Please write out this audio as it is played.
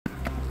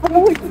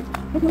What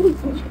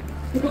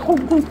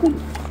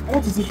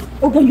is it?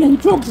 Okay, you're in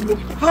trouble.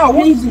 How?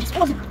 What is it?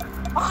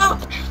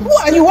 Who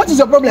are you? What is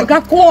your problem?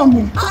 Okay,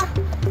 come.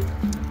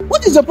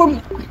 What is your problem?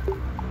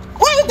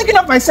 Why are you taking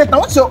up my set now?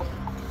 What's your...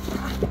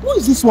 Who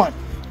is this one?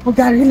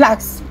 Okay,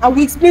 relax. I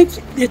will explain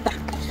to you later.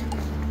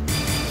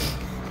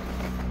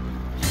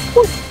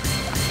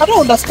 I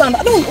don't understand.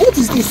 What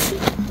is this?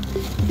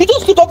 You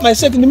just took up my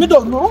set in the middle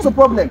of the road. What's the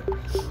problem?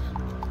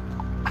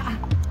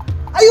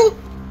 Are you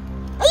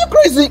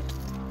crazy?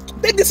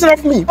 Take this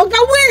off me. Okay,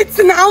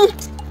 wait now.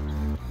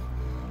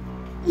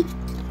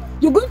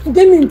 You're going to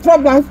get me in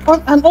trouble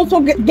and also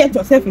get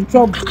yourself in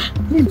trouble.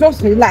 Please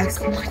just relax.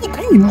 Can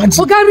you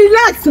imagine? Okay,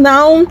 relax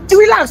now.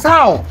 Relax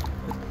how?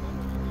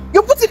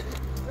 You're putting...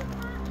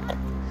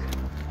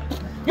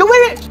 You're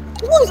wearing...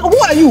 Who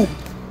are you?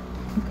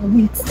 Okay,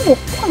 wait.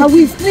 I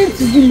will explain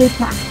to you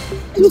later.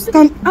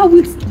 I will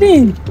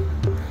explain.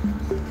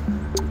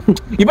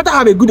 You better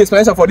have a good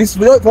explanation for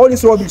all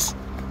this rubbish.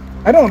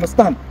 I don't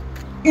understand.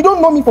 You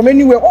don't know me from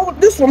anywhere. Oh,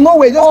 this from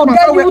nowhere. Just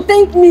okay, you will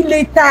thank me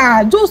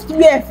later. Just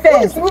wear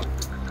first.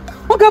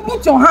 Okay,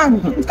 put your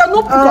hand. You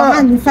cannot put your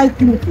hand inside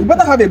clothes. You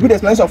better have a good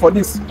explanation for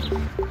this.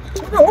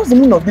 What's the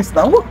meaning of this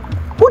now?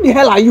 Who the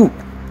hell are you?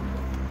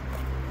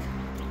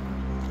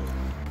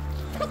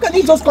 How can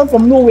you just come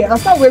from nowhere and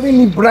start wearing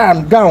me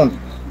brand gown?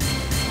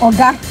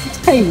 Okay,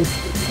 hey.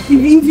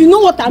 If you know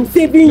what I'm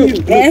saving you,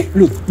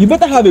 Look, you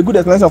better have a good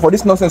explanation for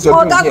this nonsense you're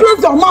doing here.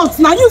 Close your mouth.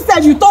 Now you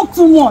said you talk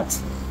too much.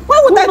 Why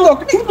would I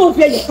talk? You know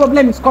where your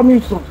problem is coming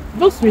from.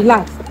 Just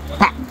relax.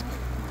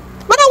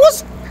 But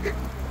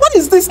what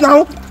is this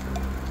now?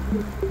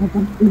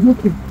 It's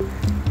okay.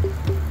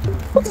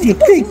 What is it?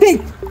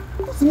 Take.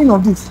 What's the meaning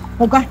of this?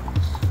 Okay,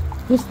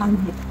 just stand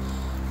here.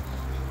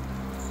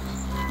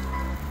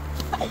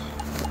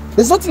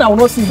 There's nothing I will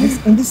not see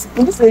in this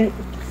area.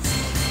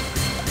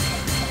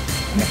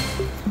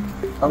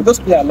 I'll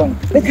just play along.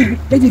 Let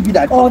it be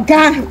that.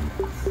 Okay.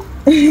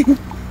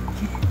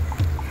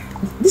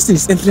 This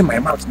is entering my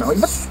mouth now.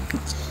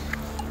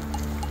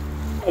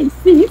 Hey,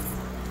 sis.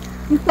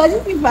 It's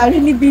as if I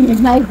really been a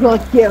nice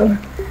girl.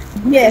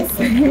 Yes.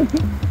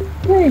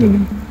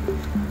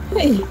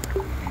 Hey,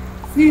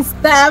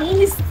 sister, I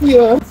missed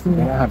you. I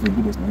have a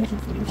good explanation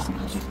for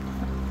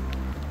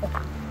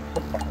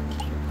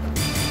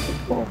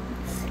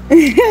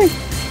this.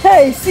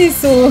 Hey, sis,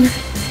 so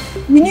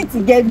we need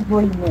to get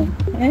going now.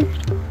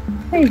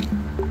 Hey,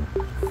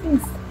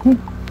 sis.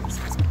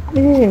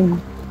 Hey.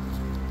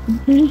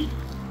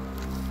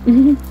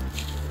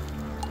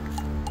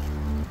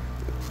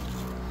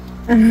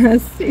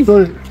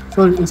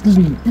 Sorry, excuse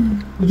me.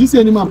 Did you see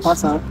any man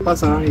pass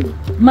around here?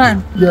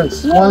 Man?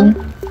 Yes, no.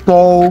 One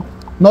tall,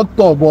 not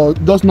tall,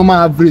 but just normal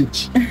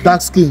average,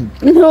 dark skin.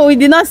 No, we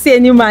did not see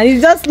any man.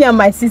 It's just me and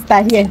my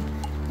sister here.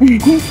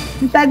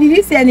 Sister, did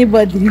you see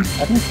anybody?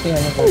 I didn't see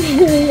anybody.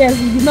 Yes,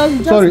 we did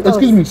not. Sorry,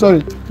 excuse me,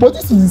 sorry. But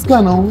this is his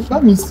car now.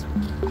 That means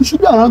he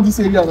should be around this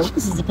area now.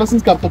 This is the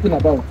person's car I'm talking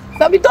about.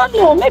 So we don't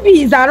know. Maybe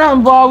he's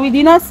around, but we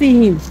did not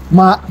see him.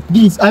 Ma,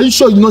 please, are you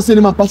sure you did not see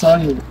any man pass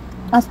around here?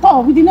 As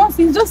far we did not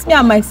see, it's just me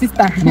and my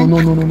sister. No.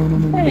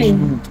 Hey.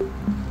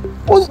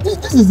 Oh,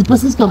 this is the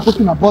person's car I'm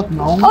talking about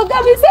now.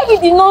 Okay, we said we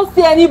did not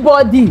see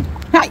anybody.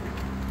 Hi.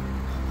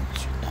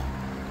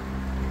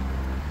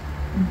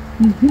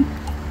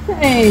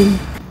 Hey.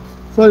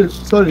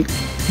 Sorry.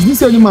 Did you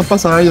see any man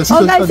pass around here?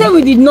 Okay, I said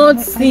we did not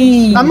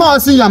see. I'm not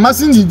asking you, I'm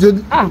asking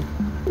the...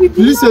 Did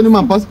you see any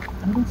man pass?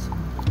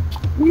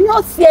 We did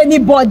not see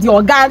anybody,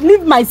 Oga.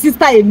 Leave my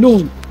sister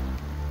alone.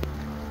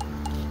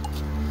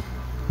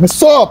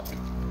 What's up?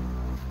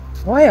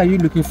 Why are you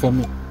looking for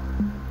me?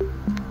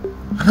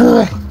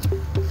 I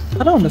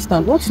don't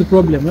understand. What's the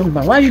problem, young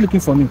man? Why are you looking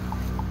for me?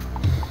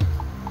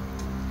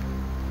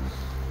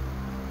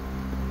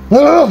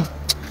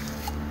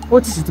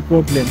 What is the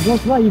problem?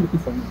 Why are you looking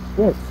for me?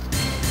 What?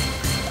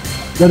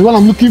 You're the one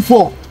I'm looking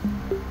for.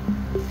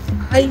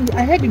 I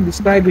heard you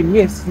describing,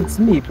 yes, it's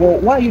me,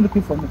 but why are you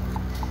looking for me?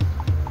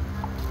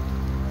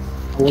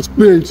 I was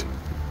paid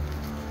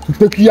to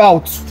take you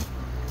out.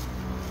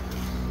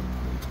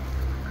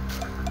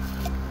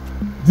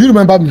 Do you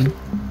remember me?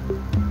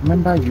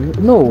 Remember you?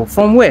 No,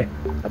 from where?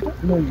 I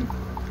don't know you.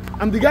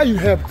 I'm the guy you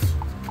helped.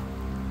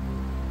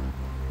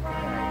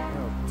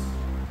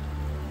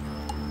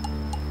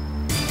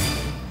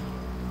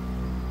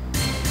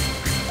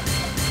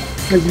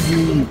 How you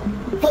doing?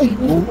 I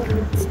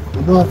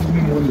don't have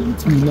any money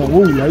with me now.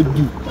 What will I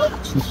do?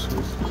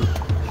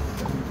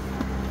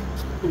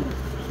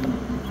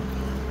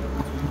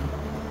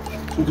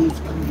 So just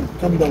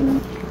calm down.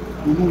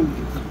 You know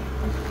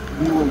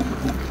what you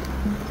do.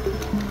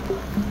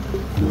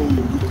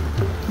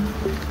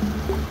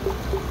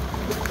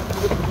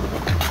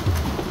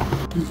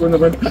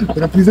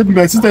 Please help me.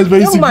 My sister is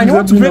very sick. Man, you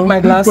want to break my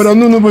glass? But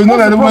no, it's not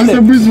like that. My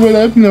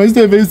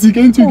sister is very sick.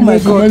 Can't you give me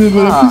some money,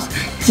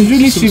 please? It's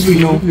really cheap, you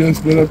know. Yes,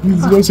 brother,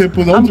 please don't say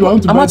pause. I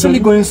want to I'm actually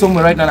going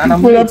somewhere right now, and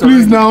I'm brother,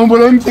 please now, but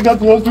let me take her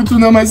to hospital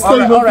now. My sister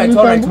all right,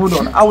 hold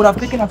on. I would have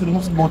taken her to the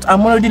hospital, but I'm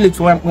already late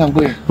for where I'm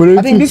going. But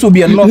I think this will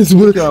be enough. Yes,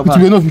 To take care of her.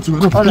 it will be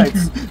enough. All right,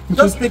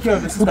 just take care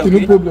of the sister. Okay,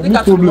 no problem,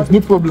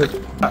 no problem.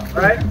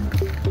 All right.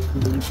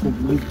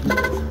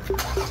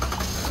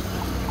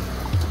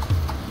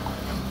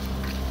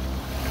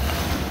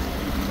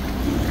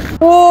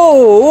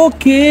 Oh,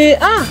 okay.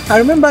 I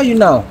remember you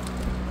now.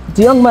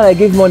 The young man I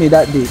gave money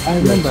that day. I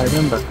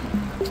remember.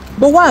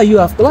 But why are you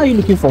after? Why are you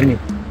looking for me?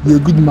 You're a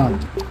good man,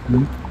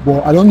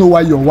 but I don't know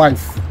why your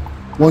wife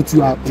wants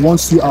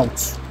you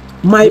out.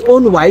 My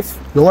own wife?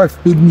 Your wife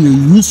paid me a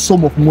huge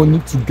sum of money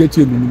to get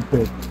you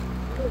eliminated.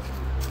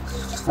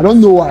 I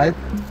don't know why,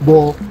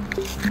 but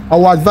I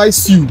will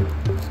advise you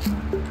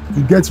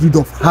to get rid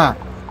of her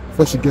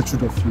before she gets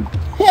rid of you.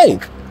 Hey,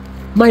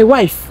 my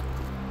wife?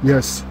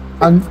 Yes,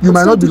 and you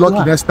might not be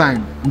lucky next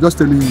time. I'm just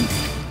telling you.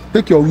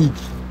 Take your wig.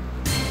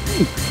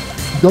 You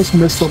just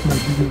messed up my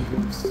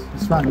business.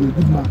 It's fine, you're a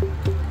good man.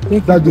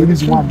 That's the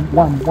reason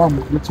why I'm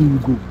letting you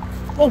go.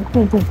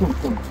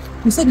 Come.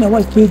 You said my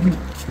wife paid me.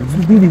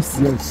 You do this?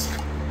 Yes.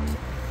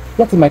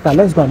 Get in my car,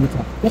 let's go and meet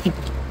her. Get it.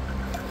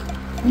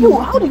 Yo,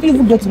 how did you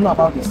even get to know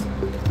about this?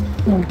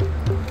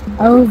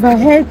 I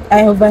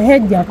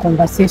overheard their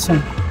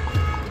conversation.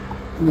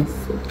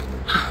 Yes.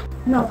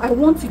 Now I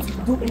want you to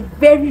do a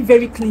very,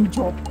 very clean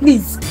job,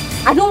 please.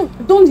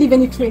 Don't leave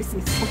any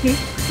traces, okay?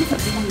 This is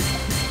the one.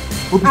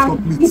 Hope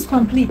it's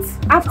complete. It's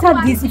complete. After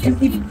this,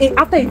 if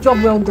after a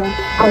job well done,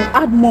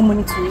 I'll add more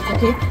money to it,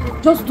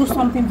 okay? Just do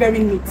something very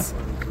neat.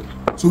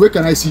 So where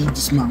can I see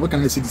this man?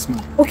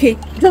 Okay,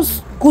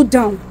 just go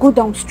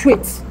down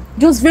straight.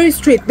 Just very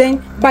straight.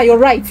 Then by your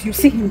right, you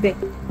see him there.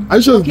 Are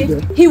you sure Okay? he'll be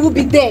there? He will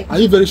be there. Are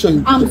you very sure he'll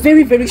be there? I'm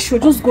very, very sure.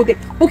 Just go there.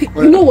 Okay,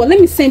 you know what? Let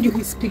me send you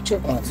his picture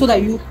so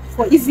that you,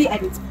 for easy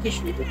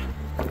identification.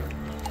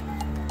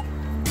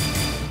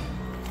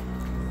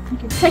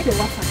 Okay, check your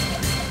WhatsApp.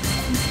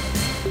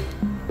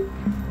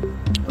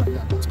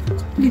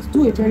 Please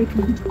do it very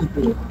clean.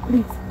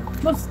 Please.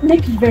 Just make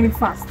it very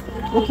fast.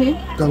 Okay?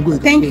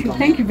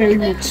 Thank you very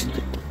much.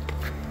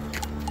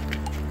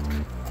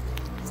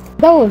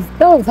 That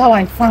was how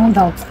I found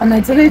out, and I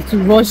decided to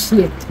rush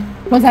here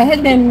because I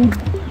heard them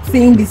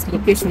saying this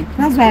location.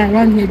 That's why I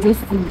ran here just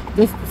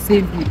to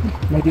save you.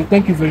 My dear,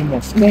 thank you very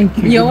much. Thank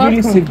you. You're Really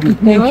welcome. saved me.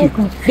 Thank You're you.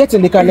 welcome. Get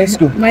in the car, let's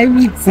go. My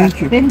weed, sir.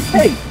 Thank you.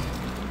 Hey.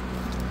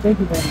 Thank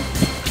you very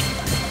much.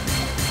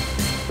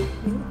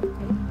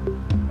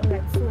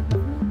 Alright, so have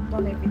you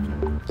done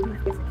everything?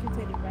 You've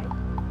executed it, right?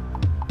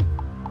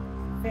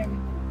 Very good.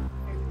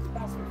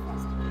 That's very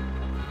fast.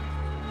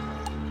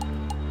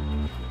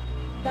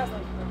 That's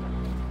not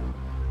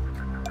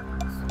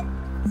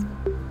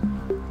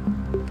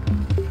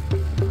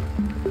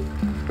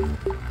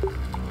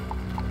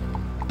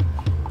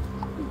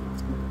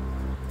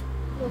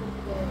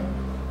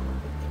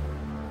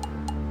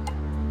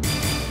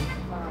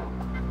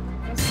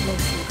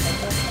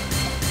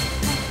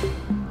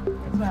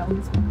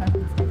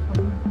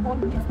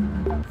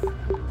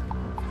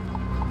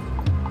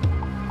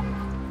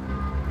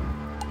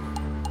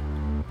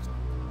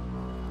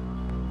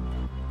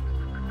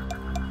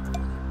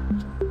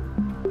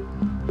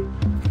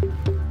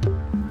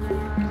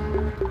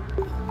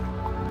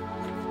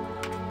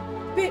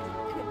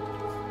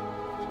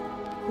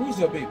Who is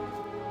your babe?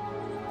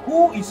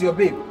 Who is your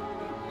babe?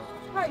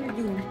 How are you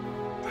doing?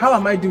 How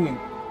am I doing?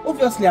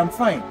 Obviously, I'm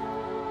fine.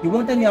 You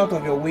wanted me out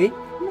of your way?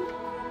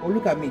 Oh,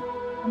 look at me.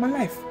 I'm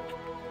alive.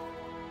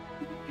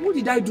 What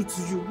did I do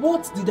to you?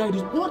 What did I do?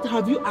 What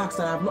have you asked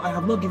and I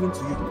have not given to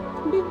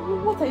you?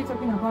 Babe, what are you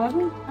talking about?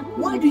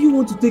 Why do you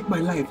want to take my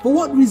life? For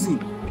what reason?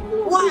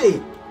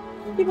 Why?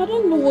 Babe, I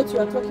don't know what you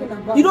are talking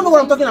about. You don't know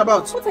what I'm talking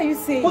about? What are you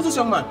saying? Who's this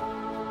young man?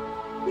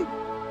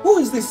 Who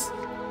is this?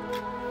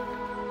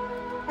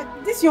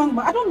 This young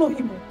man, I don't know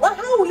him. Well,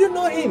 how will you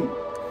know him?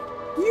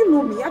 Do you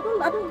know me? I don't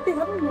know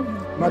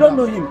him. You don't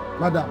know him?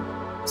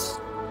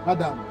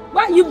 Madam.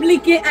 Why are you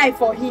blinking eye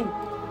for him?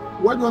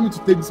 Why do you want me to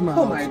take this man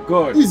Oh out? my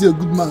God. He's a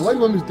good man. Why do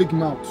you want me to take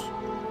him out?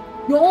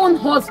 Your own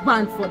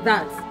husband for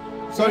that.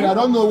 Sorry, I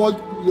don't know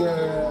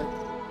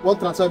what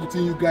transfer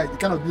between you guys, the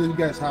kind of business you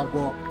guys have,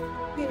 but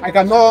I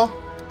cannot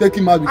take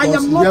him out because I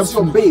am he not helps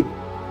your me. babe.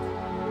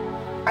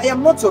 I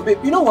am not your babe.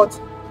 You know what?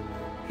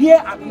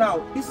 Here and now,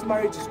 this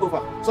marriage is over.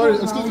 Sorry,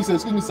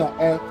 excuse me,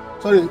 sir.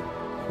 Sorry,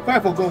 if I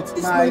forgot,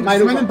 This my man is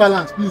remaining over.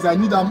 balance, please, I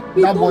need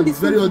that bond. It's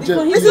very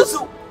urgent.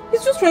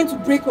 He's just trying to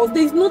break us.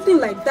 There's nothing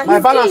like that. My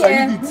He's balance, I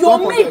here. need it. Your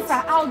Don't mates forget.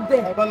 are out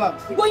there. My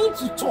balance. Going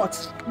to church,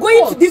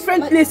 going to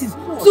different places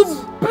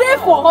to pray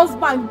for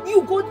husband.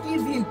 You go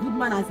give you a good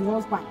man as a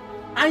husband,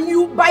 and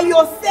you by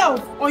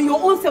yourself on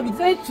your own self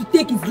decided to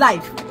take his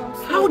life.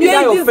 How did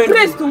I offend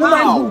disgrace you? to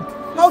womanhood.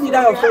 How did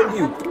I offend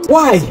you?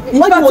 Why? In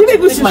Why do fact, you want you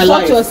people to take should my sort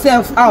life?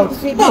 yourself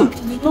out.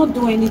 You don't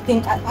do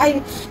anything.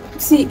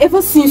 See,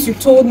 ever since you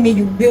told me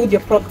you willed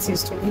your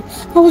properties to me,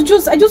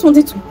 I just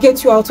wanted to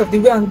get you out of the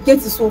way and get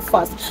it so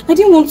fast. I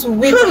didn't want to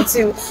wait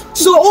until.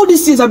 So all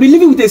these things I've been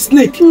living with a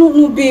snake.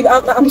 No, babe,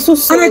 I'm so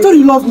sorry. And I thought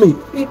you loved me.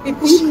 Babe,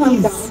 please calm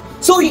down.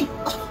 So you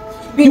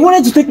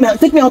wanted to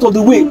take me out of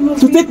the way,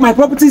 to take my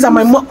properties and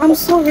my mom. I'm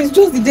sorry, it's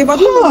just the devil. I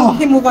don't know what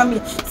came over me.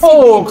 See,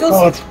 Oh, babe,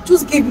 God.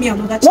 Just give me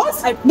another chance.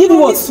 What? I Give you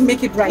what? promise to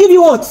make it right. Give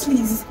you what?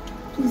 Please,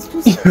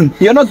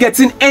 just. You're not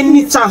getting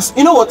any chance.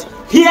 You know what?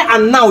 Here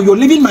and now, you're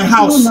leaving my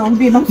house. No,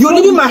 babe, I'm You're sorry.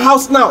 leaving my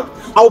house now.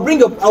 I'll bring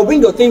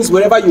your things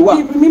wherever you are.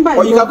 Babe, remember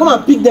or you can come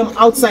and pick them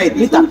outside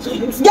later.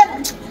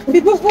 Get.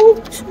 Babe,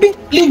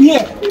 Leave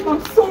here. babe,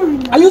 I'm sorry.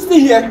 Are you still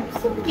here?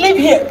 Leave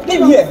here.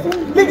 Leave here.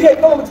 Leave here.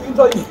 Come on to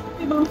enjoy you.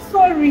 Babe, I'm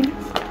sorry.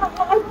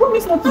 I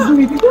promise not to do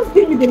it. You just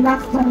give me the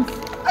last chance.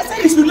 I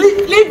said you should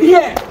leave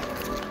here.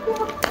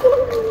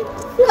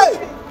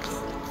 Hey.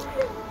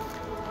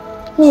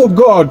 Oh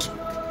God.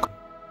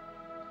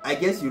 I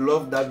guess you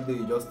loved that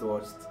video you just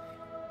watched.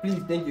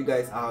 Please, thank you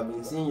guys. I have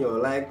been seeing your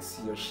likes,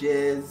 your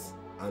shares,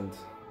 and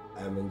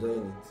I am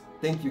enjoying it.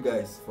 Thank you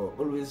guys for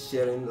always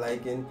sharing,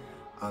 liking,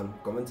 and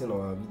commenting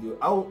on our video.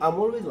 I'm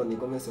always on the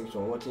comment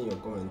section watching your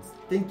comments.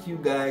 Thank you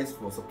guys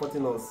for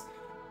supporting us.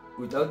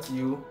 Without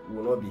you, we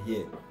will not be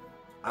here.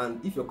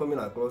 And if you're coming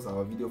across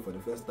our video for the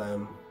first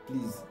time,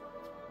 please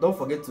don't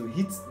forget to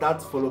hit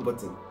that follow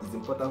button. It's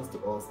important to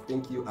us.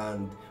 Thank you,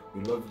 and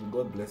we love you.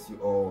 God bless you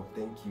all.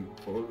 Thank you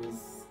for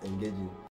always engaging.